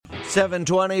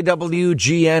720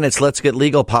 WGN. It's Let's Get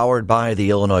Legal, powered by the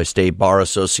Illinois State Bar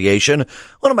Association.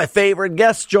 One of my favorite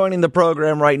guests joining the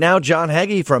program right now, John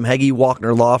Heggie from Heggie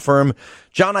Walkner Law Firm.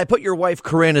 John, I put your wife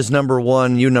Corinne as number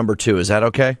one, you number two. Is that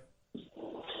okay?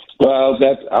 Well,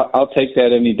 I'll take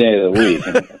that any day of the week.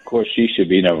 And of course, she should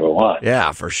be number one.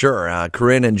 Yeah, for sure.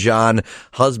 Corinne and John,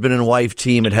 husband and wife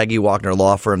team at Heggie Walkner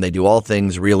Law Firm. They do all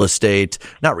things all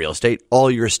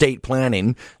your estate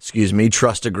planning,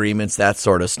 trust agreements, that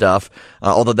sort of stuff.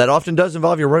 Although that often does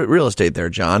involve your real estate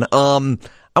there, John.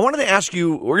 I wanted to ask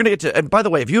you, we're going to get to, and by the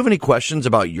way, if you have any questions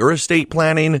about your estate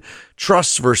planning,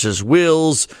 trusts versus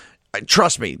wills,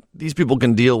 trust me, these people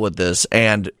can deal with this,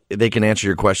 and they can answer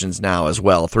your questions now as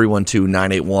well.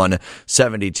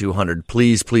 312-981-7200.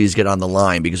 Please get on the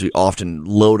line, because we often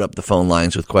load up the phone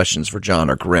lines with questions for John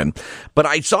or Corinne. But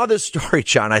I saw this story,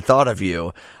 John. I thought of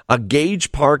you. A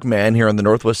Gage Park man here on the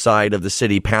northwest side of the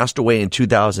city passed away in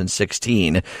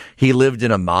 2016. He lived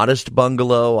in a modest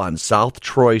bungalow on South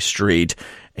Troy Street.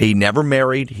 He never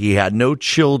married. He had no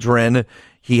children.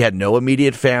 He had no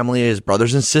immediate family. His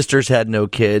brothers and sisters had no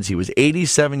kids. He was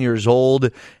 87 years old,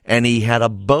 and he had a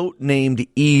boat named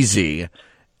Easy,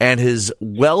 and his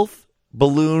wealth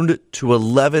ballooned to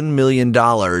 $11 million,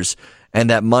 and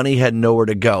that money had nowhere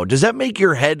to go. Does that make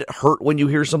your head hurt when you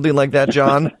hear something like that,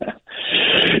 John?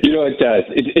 It does.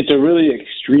 It's a really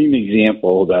extreme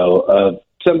example, though, of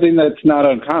something that's not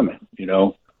uncommon.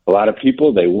 A lot of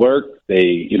people, they work,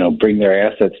 they, bring their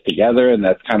assets together, and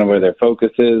that's kind of where their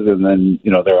focus is. And then,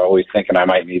 they're always thinking, I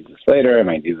might need this later.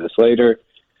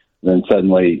 And then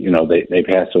suddenly, they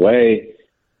pass away,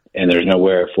 and there's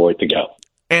nowhere for it to go.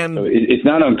 And so it's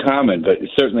not uncommon, but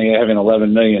certainly having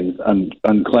 11 million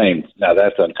unclaimed, now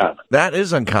that's uncommon. That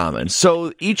is uncommon.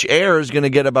 So each heir is going to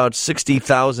get about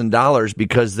 $60,000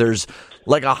 because there's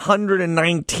like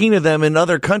 119 of them in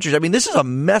other countries. I mean, this is a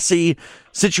messy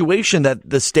situation that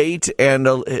the state and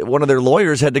one of their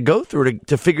lawyers had to go through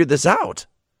to figure this out.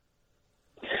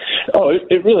 Oh,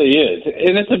 it really is.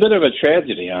 And it's a bit of a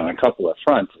tragedy on a couple of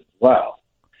fronts as well.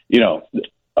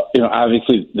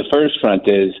 Obviously the first front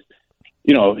is,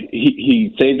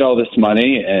 he saved all this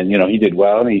money, and, he did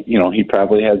well, and he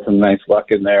probably had some nice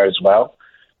luck in there as well.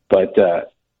 But,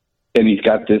 and he's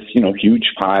got this,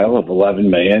 huge pile of 11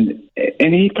 million,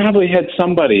 and he probably had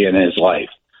somebody in his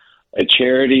life, a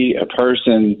charity, a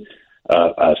person,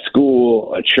 a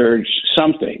school, a church,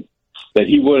 something that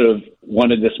he would have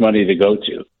wanted this money to go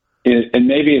to. And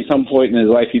maybe at some point in his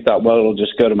life, he thought, well, it'll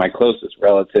just go to my closest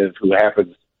relative, who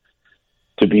happens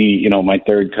to be, my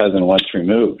third cousin once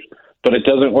removed. But it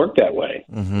doesn't work that way.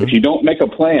 Mm-hmm. If you don't make a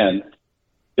plan,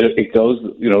 it goes,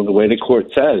 the way the court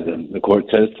says. And the court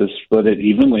says to split it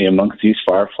evenly amongst these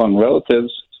far-flung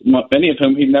relatives, many of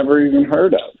whom he'd never even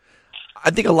heard of.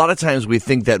 I think a lot of times we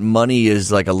think that money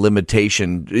is like a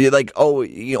limitation. Like,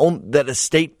 that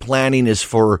estate planning is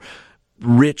for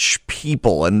rich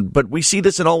people. But we see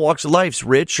this in all walks of life.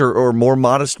 Rich or more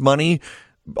modest money.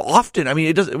 Often, I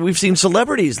mean, we've seen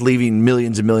celebrities leaving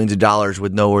millions and millions of dollars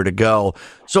with nowhere to go.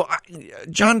 So,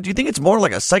 John, do you think it's more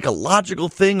like a psychological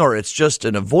thing, or it's just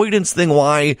an avoidance thing?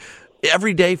 Why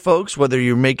everyday folks, whether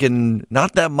you're making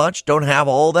not that much, don't have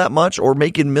all that much, or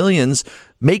making millions,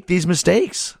 make these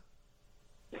mistakes?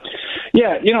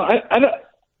 Yeah,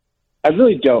 I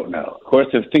really don't know. Of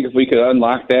course, I think if we could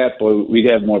unlock that, boy,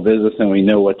 we'd have more business than we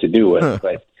know what to do with.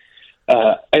 But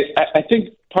I think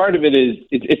part of it is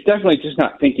it's definitely just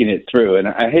not thinking it through. And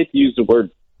I hate to use the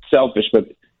word selfish,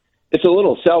 but it's a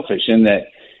little selfish in that,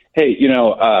 hey,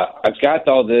 I've got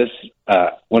all this.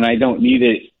 When I don't need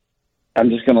it, I'm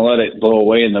just going to let it blow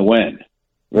away in the wind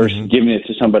versus giving it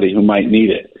to somebody who might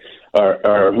need it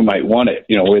or who might want it,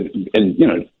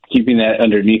 keeping that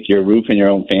underneath your roof and your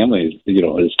own family, is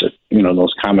the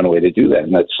most common way to do that.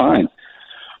 And that's fine.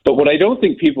 But what I don't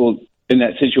think people in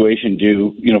that situation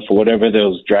do, for whatever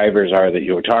those drivers are that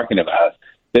you were talking about,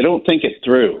 they don't think it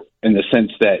through, in the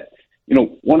sense that,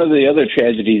 one of the other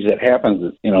tragedies that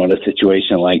happens, in a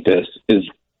situation like this is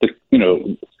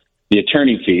the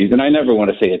attorney fees. And I never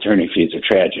want to say attorney fees are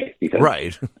tragic, because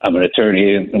right. I'm an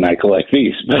attorney and I collect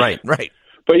fees. But, right.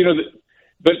 But,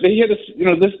 but he had to,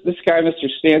 this guy, Mr.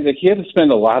 Stanzik, he had to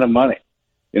spend a lot of money.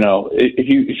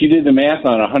 If you did the math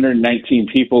on 119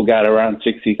 people got around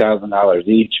 $60,000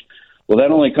 each, well,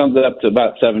 that only comes up to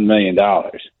about $7 million,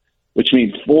 which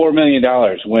means $4 million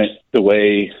went the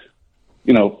way,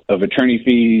 of attorney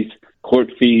fees, court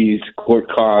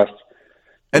costs.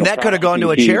 And that could have gone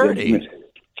to a charity.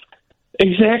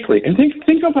 Exactly. And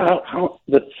think about how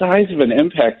the size of an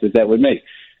impact that would make.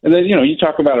 And then, you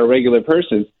talk about a regular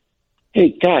person.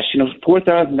 Hey, gosh,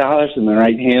 $4,000 in the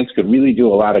right hands could really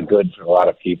do a lot of good for a lot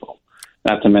of people.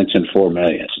 not to mention $4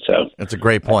 million. So that's a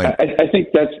great point. I think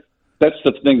that's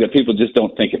the thing that people just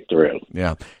don't think it through.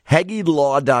 Yeah.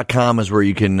 HaggieLaw.com is where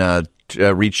you can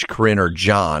reach Corinne or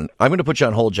John. I'm going to put you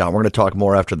on hold, John. We're going to talk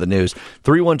more after the news.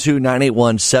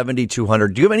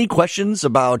 312-981-7200. Do you have any questions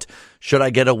about should I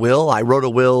get a will? I wrote a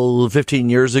will 15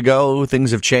 years ago.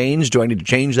 Things have changed. Do I need to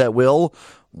change that will?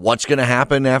 What's going to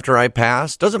happen after I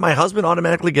pass? Doesn't my husband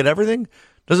automatically get everything?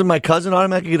 Doesn't my cousin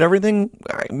automatically get everything?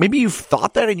 Maybe you've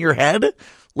thought that in your head.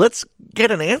 Let's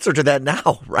get an answer to that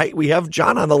now, right? We have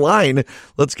John on the line.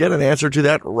 Let's get an answer to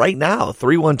that right now.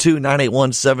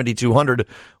 312-981-7200.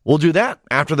 We'll do that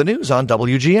after the news on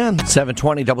WGN.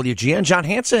 720 WGN. John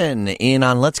Hanson in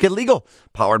on Let's Get Legal,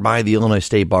 powered by the Illinois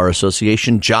State Bar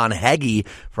Association. John Haggie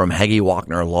from Haggie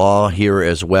Walkner Law here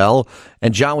as well.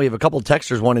 And John, we have a couple of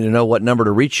texters wanting to know what number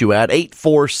to reach you at.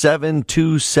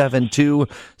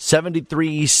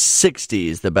 847-272-7360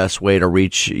 is the best way to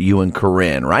reach you and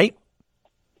Corinne, right?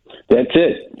 That's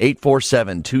it.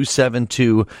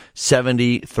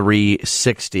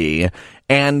 847-272-7360.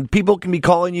 And people can be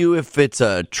calling you if it's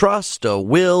a trust, a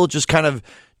will, just kind of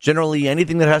generally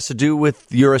anything that has to do with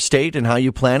your estate and how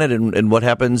you plan it and what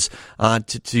happens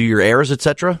to your heirs,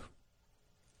 etc.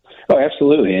 Oh,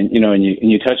 absolutely. And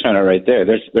you touch on it right there.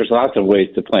 There's lots of ways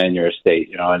to plan your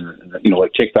estate. And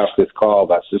what kicked off this call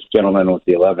about this gentleman with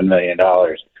the $11 million.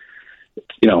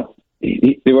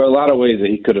 There were a lot of ways that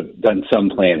he could have done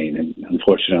some planning, and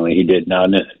unfortunately, he did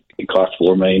none. It cost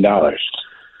 $4 million.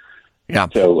 Yeah.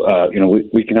 So,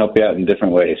 we can help you out in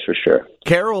different ways for sure.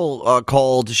 Carol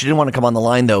called. She didn't want to come on the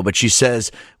line, though, but she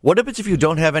says, what happens if you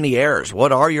don't have any heirs?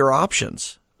 What are your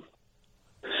options?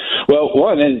 Well,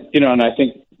 one is, and I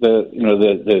think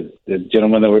the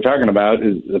gentleman that we're talking about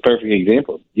is the perfect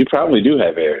example. You probably do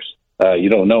have heirs. You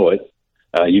don't know it.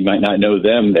 You might not know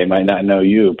them. They might not know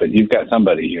you, but you've got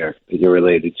somebody here that you're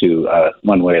related to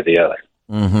one way or the other.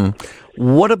 Mm-hmm.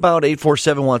 What about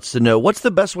 847 wants to know, what's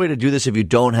the best way to do this if you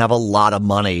don't have a lot of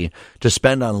money to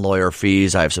spend on lawyer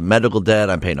fees? I have some medical debt.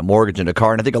 I'm paying a mortgage and a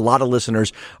car. And I think a lot of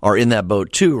listeners are in that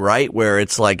boat too, right? Where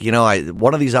it's like,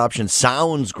 one of these options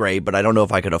sounds great, but I don't know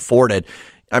if I could afford it.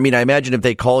 I mean, I imagine if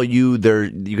they call you, you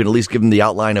can at least give them the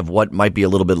outline of what might be a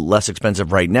little bit less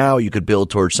expensive right now. You could build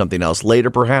towards something else later,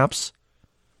 perhaps.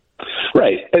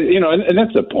 Right. And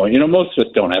that's the point. Most of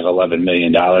us don't have $11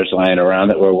 million lying around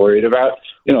that we're worried about.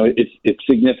 It's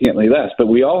significantly less, but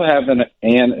we all have an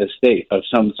estate of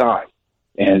some size.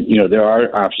 And, there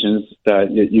are options that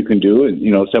you can do. And,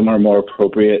 some are more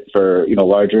appropriate for,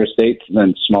 larger estates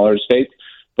than smaller estates.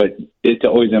 But it's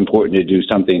always important to do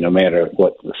something no matter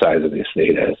what the size of the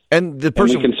estate is. And the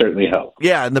person we can certainly help.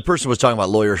 Yeah, and the person was talking about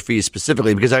lawyer fees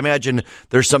specifically because I imagine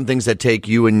there's some things that take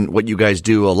you and what you guys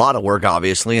do a lot of work,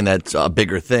 obviously, and that's a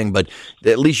bigger thing. But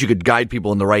at least you could guide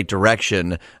people in the right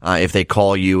direction if they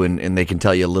call you and they can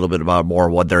tell you a little bit about more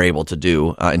what they're able to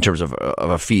do in terms of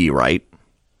a fee, right?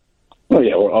 Well,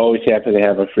 yeah, we're always happy to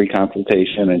have a free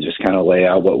consultation and just kind of lay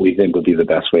out what we think would be the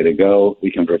best way to go.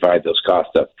 We can provide those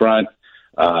costs up front.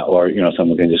 Or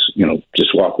someone can just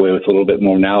walk away with a little bit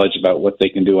more knowledge about what they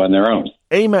can do on their own.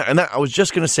 Amen. And I was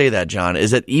just going to say that, John, is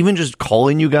that even just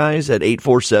calling you guys at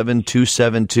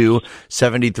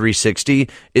 847-272-7360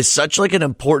 is such like an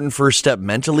important first step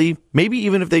mentally. Maybe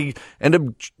even if they end up,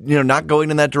 not going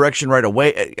in that direction right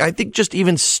away. I think just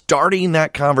even starting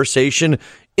that conversation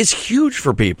is huge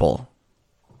for people.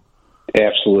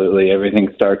 Absolutely.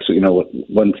 Everything starts,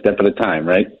 one step at a time,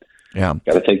 right? Yeah.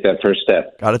 Got to take that first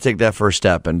step. Got to take that first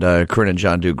step. And Corinne and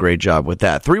John do a great job with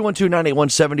that.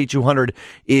 312-981-7200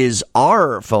 is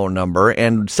our phone number.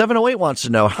 And 708 wants to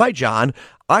know, hi, John.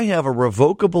 I have a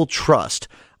revocable trust.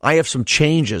 I have some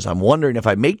changes. I'm wondering if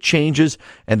I make changes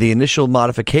and the initial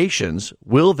modifications,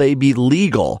 will they be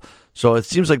legal? So it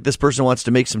seems like this person wants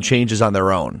to make some changes on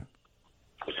their own.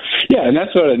 Yeah, and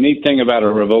that's what a neat thing about a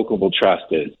revocable trust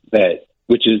is,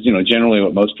 which is, generally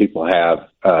what most people have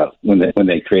when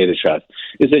they create a trust,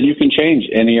 is that you can change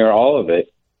any or all of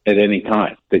it at any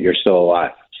time that you're still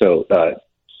alive. So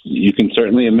you can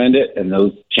certainly amend it, and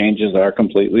those changes are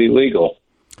completely legal.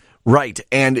 Right.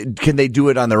 And can they do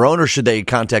it on their own, or should they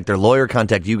contact their lawyer,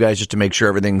 contact you guys just to make sure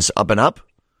everything's up and up?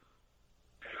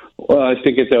 Well, I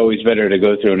think it's always better to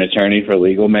go through an attorney for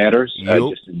legal matters,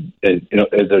 just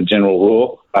as a general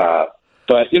rule.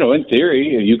 But, in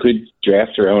theory, you could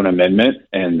draft your own amendment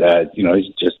and,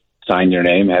 just sign your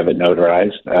name, have it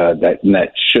notarized.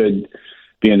 That should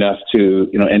be enough to,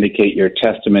 indicate your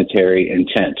testamentary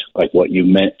intent, like what you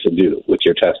meant to do with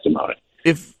your testimony.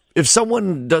 If if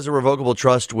someone does a revocable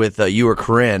trust with you or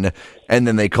Corinne, and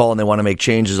then they call and they want to make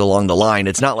changes along the line,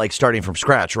 it's not like starting from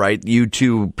scratch, right? You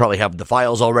two probably have the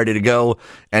files all ready to go,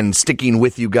 and sticking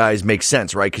with you guys makes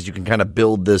sense, right? Because you can kind of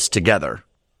build this together.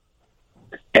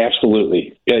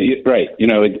 Absolutely. Yeah, right.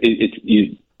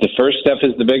 The first step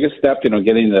is the biggest step,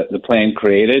 getting the plan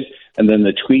created, and then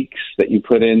the tweaks that you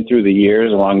put in through the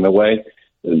years along the way,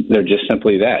 they're just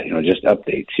simply that, just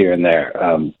updates here and there.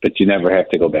 But you never have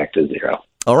to go back to zero.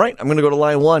 All right, I'm going to go to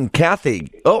line one.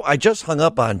 Kathy. Oh, I just hung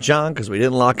up on John because we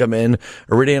didn't lock him in.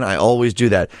 Iridian, I always do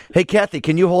that. Hey, Kathy,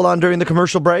 can you hold on during the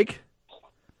commercial break?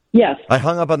 Yes. I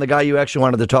hung up on the guy you actually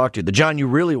wanted to talk to, the John you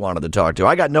really wanted to talk to.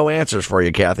 I got no answers for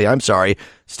you, Kathy. I'm sorry.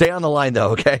 Stay on the line,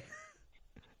 though, okay?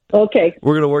 Okay.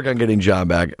 We're going to work on getting John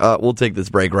back. We'll take this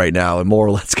break right now, and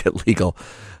more Let's Get Legal,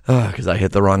 because I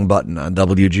hit the wrong button on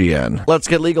WGN. Let's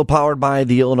Get Legal, powered by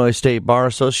the Illinois State Bar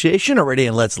Association.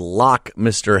 Iridian, let's lock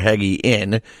Mr. Heggie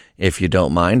in, if you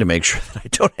don't mind, to make sure that I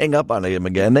don't hang up on him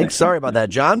again. Thanks. Sorry about that,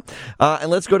 John.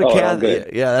 And let's go to Kathy.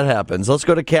 Yeah, that happens. Let's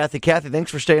go to Kathy. Kathy,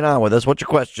 thanks for staying on with us. What's your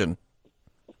question?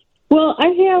 Well,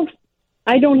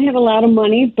 I don't have a lot of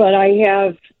money, but I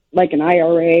have like an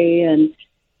IRA, and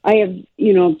I have,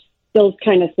 those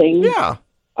kind of things. Yeah.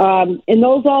 And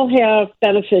those all have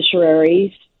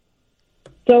beneficiaries.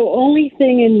 So only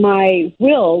thing in my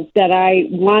will that I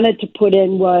wanted to put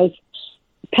in was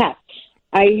pets.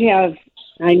 I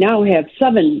now have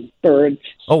 7 birds.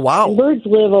 Oh, wow. And birds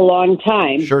live a long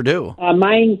time. Sure do.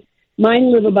 Mine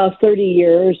live about 30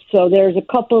 years, so there's a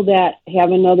couple that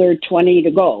have another 20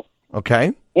 to go.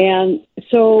 Okay. And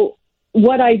so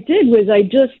what I did was I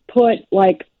just put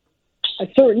like a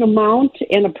certain amount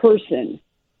and a person.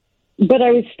 But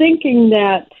I was thinking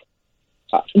that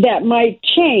might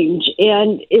change.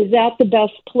 And is that the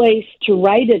best place to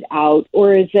write it out?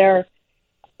 Or is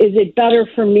it better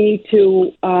for me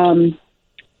to,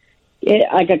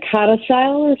 like a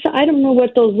codicil or something? I don't know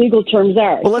what those legal terms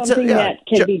are. Well, something that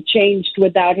can be changed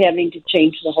without having to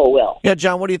change the whole will. Yeah,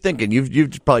 John, what are you thinking?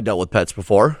 You've probably dealt with pets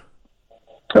before.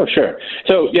 Oh, sure.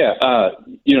 So,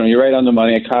 you're right on the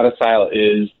money. A codicil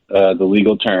is the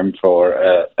legal term for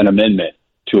an amendment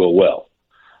to a will.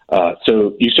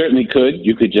 So you certainly could.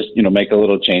 You could just, make a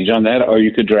little change on that, or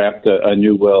you could draft a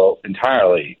new will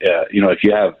entirely. If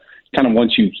you have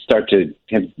once you start to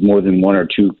have more than 1 or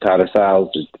 2 codicils,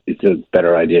 it's a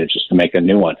better idea just to make a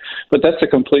new one. But that's a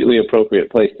completely appropriate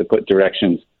place to put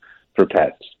directions for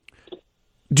pets.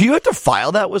 Do you have to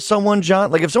file that with someone,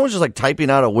 John? Like if someone's just like typing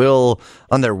out a will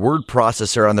on their word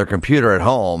processor on their computer at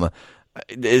home,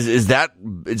 is that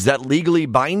legally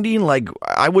binding? Like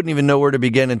I wouldn't even know where to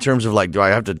begin in terms of like, do I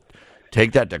have to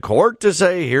take that to court to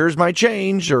say, here's my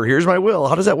change or here's my will?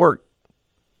 How does that work?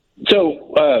 So,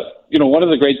 one of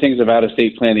the great things about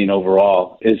estate planning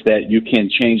overall is that you can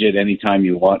change it anytime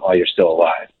you want while you're still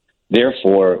alive.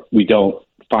 Therefore, we don't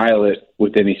file it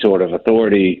with any sort of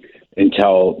authority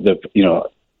until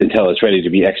it's ready to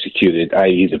be executed,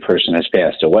 i.e. the person has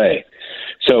passed away.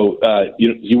 So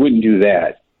you wouldn't do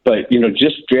that. But,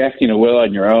 just drafting a will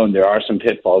on your own, there are some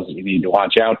pitfalls that you need to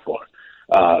watch out for.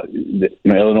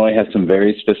 Illinois has some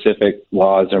very specific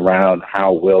laws around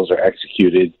how wills are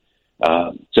executed.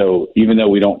 So even though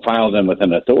we don't file them with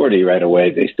an authority right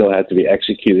away, they still have to be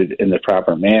executed in the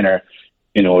proper manner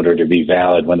in order to be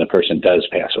valid when the person does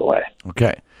pass away.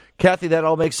 Okay. Kathy, that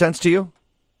all makes sense to you?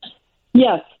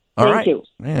 Yes. Thank you.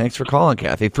 Hey, thanks for calling,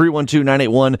 Kathy.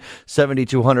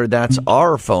 312-981-7200. That's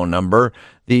our phone number.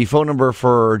 The phone number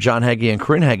for John Heggie and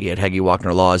Corinne Heggie at Heggie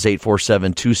Walkner Law is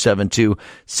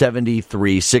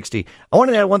 847-272-7360. I want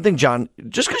to add one thing, John.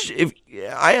 Just because if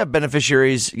I have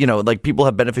beneficiaries, like people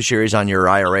have beneficiaries on your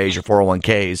IRAs, your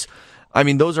 401ks, I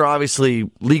mean, those are obviously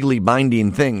legally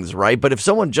binding things, right? But if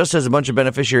someone just has a bunch of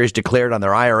beneficiaries declared on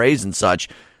their IRAs and such,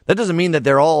 that doesn't mean that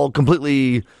they're all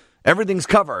completely... everything's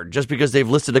covered just because they've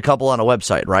listed a couple on a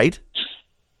website, right?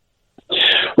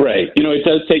 Right. It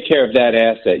does take care of that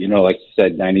asset. Like you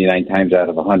said, 99 times out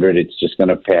of 100, it's just going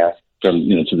to pass from,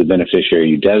 to the beneficiary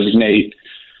you designate.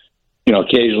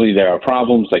 Occasionally there are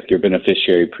problems like your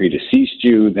beneficiary predeceased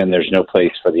you, then there's no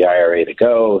place for the IRA to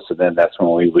go. So then that's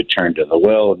when we would turn to the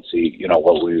will and see,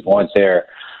 what we would want there.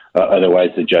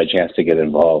 Otherwise, the judge has to get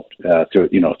involved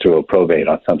through a probate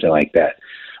on something like that.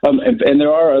 And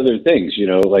there are other things,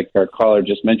 like our caller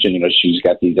just mentioned, she's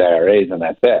got these IRAs and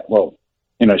that's it. Well,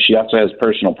 she also has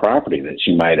personal property that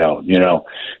she might own,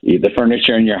 the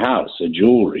furniture in your house, the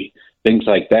jewelry, things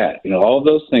like that. All of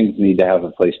those things need to have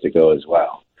a place to go as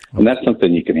well. And that's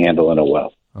something you can handle in a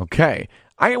will. Okay.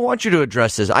 I want you to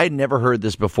address this. I had never heard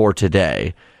this before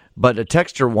today. but a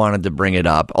texter wanted to bring it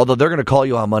up. Although they're going to call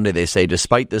you on Monday, they say,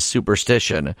 despite this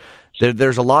superstition,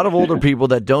 there's a lot of older people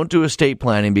that don't do estate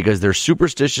planning because they're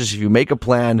superstitious. If you make a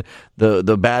plan,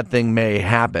 the bad thing may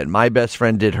happen. My best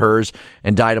friend did hers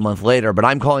and died a month later, but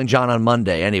I'm calling John on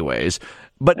Monday anyways.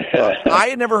 But I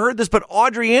had never heard this, but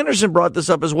Audrey Anderson brought this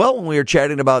up as well when we were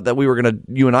chatting about that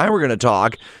you and I were going to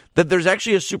talk, that there's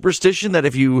actually a superstition that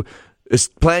if you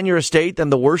plan your estate,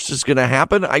 then the worst is going to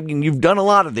happen. I mean, you've done a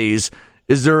lot of these.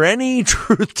 Is there any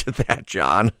truth to that,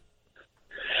 John?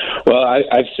 Well,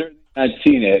 I've certainly not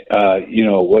seen it.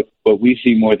 What we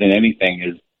see more than anything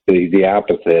is the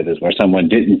opposite, is where someone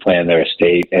didn't plan their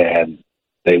estate and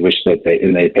they wish that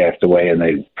they passed away, and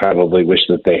they probably wish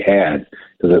that they had,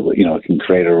 because it can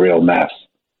create a real mess.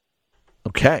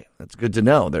 Okay, that's good to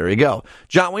know. There you go.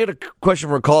 John, we had a question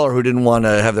from a caller who didn't want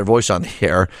to have their voice on the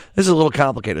air. This is a little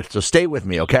complicated, so stay with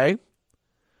me, okay?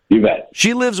 You bet.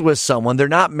 She lives with someone. They're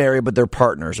not married, but they're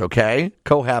partners, okay?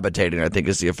 Cohabitating, I think,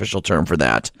 is the official term for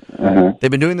that. Uh-huh.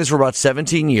 They've been doing this for about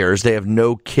 17 years. They have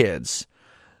no kids.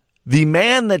 The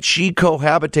man that she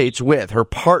cohabitates with, her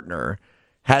partner,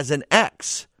 has an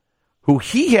ex who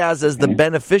he has as the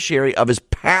beneficiary of his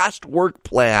past work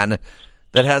plan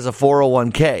that has a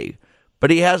 401k,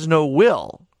 but he has no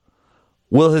will.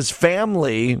 Will his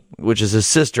family, which is his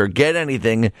sister, get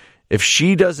anything if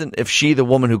she, the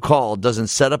woman who called, doesn't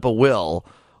set up a will,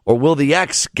 or will the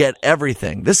ex get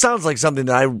everything? This sounds like something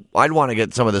that I'd want to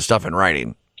get some of this stuff in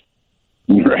writing.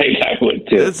 Right, I would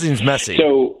too. This seems messy.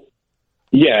 So,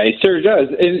 yeah, it sure does.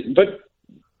 But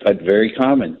very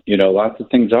common. Lots of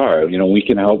things are. We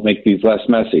can help make these less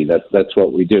messy. That's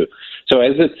what we do. So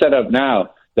as it's set up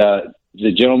now, the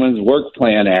gentleman's work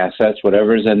plan assets,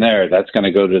 whatever's in there, that's going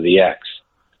to go to the ex,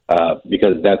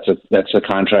 because that's a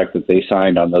contract that they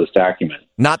signed on those documents.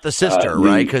 Not the sister,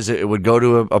 right? Because it would go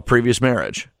to a previous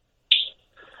marriage.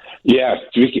 Yeah,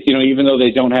 even though they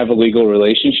don't have a legal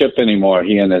relationship anymore,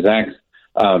 he and his ex,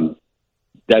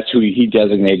 that's who he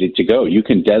designated to go. You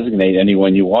can designate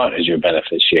anyone you want as your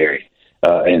beneficiary.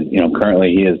 And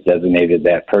currently he has designated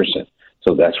that person.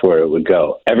 So that's where it would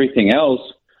go. Everything else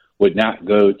would not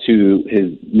go to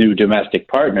his new domestic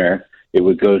partner. It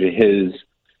would go to his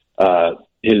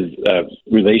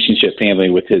relationship family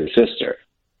with his sister.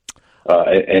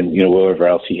 And whatever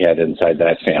else he had inside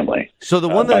that family. So the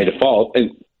one by default,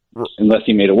 unless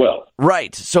he made a will.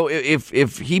 Right. So if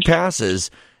he passes,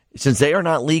 since they are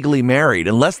not legally married,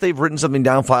 unless they've written something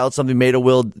down, filed something, made a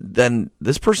will, then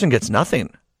this person gets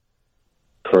nothing.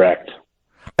 Correct.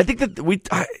 I think that we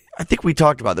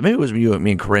talked about that. Maybe it was me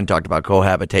and Corinne talked about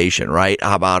cohabitation, right?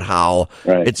 About how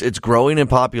it's growing in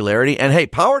popularity. And hey,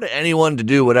 power to anyone to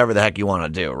do whatever the heck you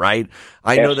want to do, right?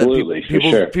 I know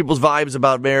that people's vibes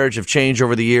about marriage have changed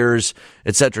over the years,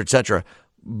 et cetera, et cetera.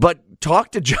 But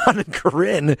talk to John and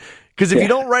Corinne, because if you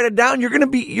don't write it down, you're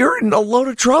in a load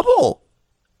of trouble.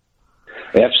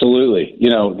 Absolutely.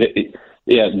 The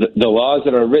laws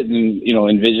that are written,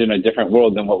 envision a different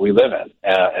world than what we live in,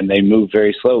 and they move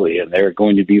very slowly, and they're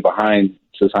going to be behind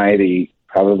society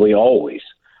probably always.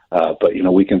 But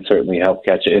we can certainly help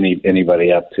catch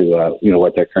anybody up to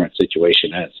what their current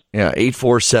situation is. Yeah,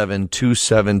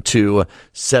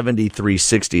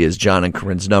 847-272-7360 is John and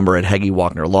Corinne's number at Heggie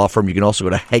Walkner Law Firm. You can also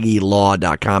go to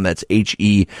HeggieLaw.com. That's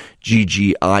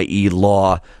HEGGIE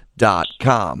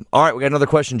Law.com. All right, we got another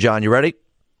question, John. You ready?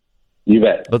 You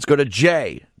bet. Let's go to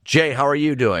Jay. Jay, how are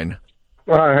you doing?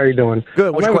 Hi, how are you doing?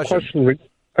 Good. What's your question?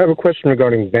 I have a question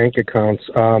regarding bank accounts.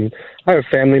 I have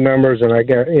family members, and I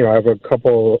have a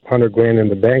couple $100,000 in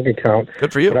the bank account.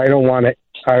 Good for you. But I don't want to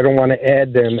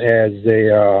add them as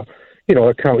a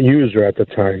account user at the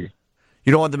time.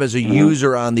 You don't want them as a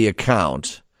user on the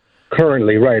account.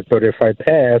 Currently, right. But if I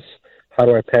pass, how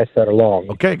do I pass that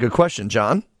along? Okay, good question,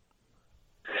 John.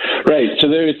 Right. So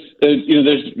there's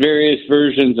various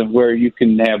versions of where you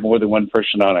can have more than one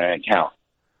person on an account.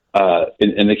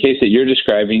 In the case that you're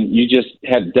describing, you just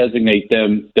have to designate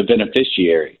them the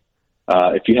beneficiary.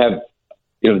 If you have,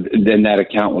 then that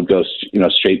account would go,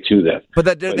 straight to them.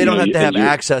 But they don't have to have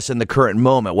access in the current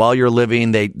moment. While you're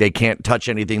living, they can't touch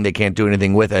anything. They can't do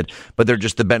anything with it. But they're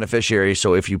just the beneficiary.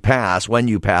 So if you pass, when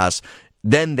you pass,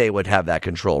 then they would have that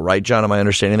control. Right, John? Am I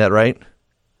understanding that right?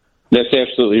 That's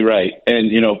absolutely right. And,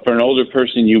 for an older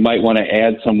person, you might want to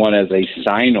add someone as a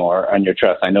signer on your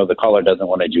trust. I know the caller doesn't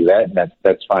want to do that, and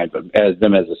that's fine, but add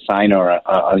them as a signer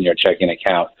on your checking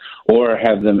account, or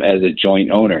have them as a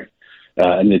joint owner.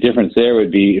 And the difference there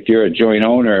would be if you're a joint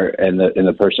owner and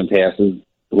the person passes,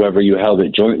 whoever you held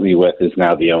it jointly with is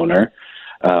now the owner.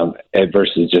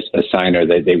 versus just a signer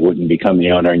that they wouldn't become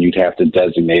the owner, and you'd have to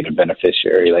designate a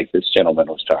beneficiary like this gentleman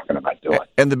was talking about doing.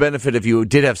 And the benefit if you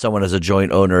did have someone as a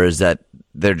joint owner is that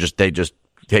they just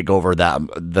take over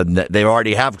that. They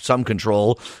already have some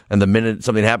control, and the minute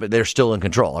something happens, they're still in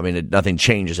control. I mean, nothing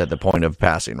changes at the point of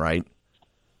passing, right?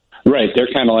 Right,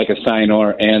 they're kind of like a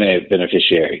signor and a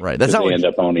beneficiary. Right, that's how they end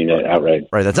up owning it outright.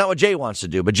 Right, that's not what Jay wants to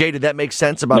do. But Jay, did that make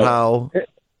sense about how?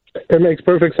 It makes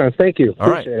perfect sense. Thank you.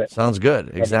 All right, sounds good.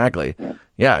 Exactly.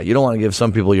 Yeah, you don't want to give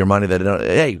some people your money that don't.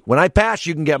 Hey, when I pass,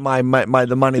 you can get my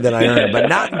the money that I earn, but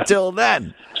not until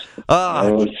then.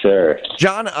 Oh, sir.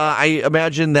 John, I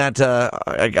imagine that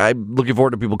I'm looking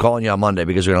forward to people calling you on Monday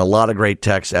because we're getting a lot of great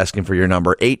texts asking for your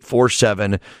number,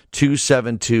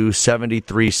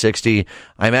 847-272-7360.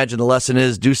 I imagine the lesson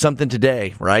is do something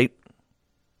today, right?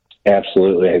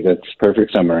 Absolutely. That's a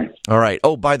perfect summary. All right.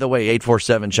 Oh, by the way,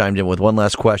 847 chimed in with one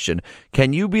last question.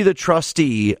 Can you be the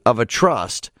trustee of a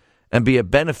trust and be a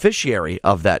beneficiary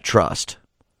of that trust?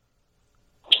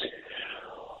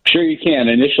 Sure, you can.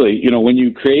 Initially, when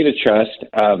you create a trust,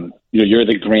 you're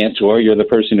the grantor, you're the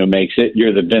person who makes it,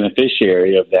 you're the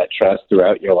beneficiary of that trust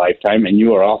throughout your lifetime, and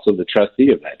you are also the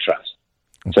trustee of that trust.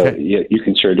 Okay. So you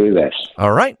can sure do that.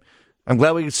 All right. I'm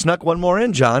glad we snuck one more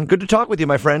in, John. Good to talk with you,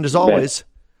 my friend, as always.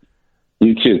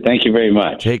 You too. Thank you very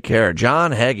much. Take care.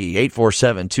 John Hagee,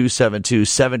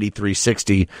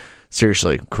 847-272-7360.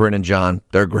 Seriously, Corinne and John,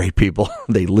 they're great people.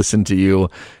 They listen to you,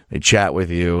 they chat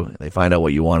with you, they find out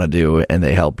what you want to do, and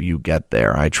they help you get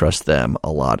there. I trust them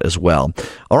a lot as well.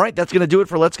 All right, that's going to do it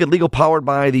for Let's Get Legal, powered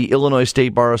by the Illinois State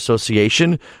Bar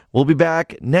Association. We'll be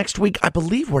back next week. I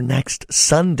believe we're next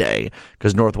Sunday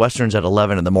because Northwestern's at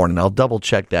 11 in the morning. I'll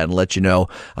double-check that and let you know.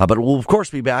 But we'll, of course,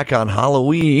 be back on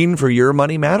Halloween for Your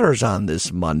Money Matters on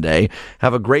this Monday.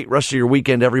 Have a great rest of your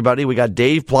weekend, everybody. We got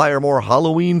Dave Plyer, more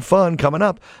Halloween fun coming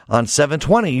up on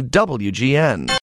 720 WGN.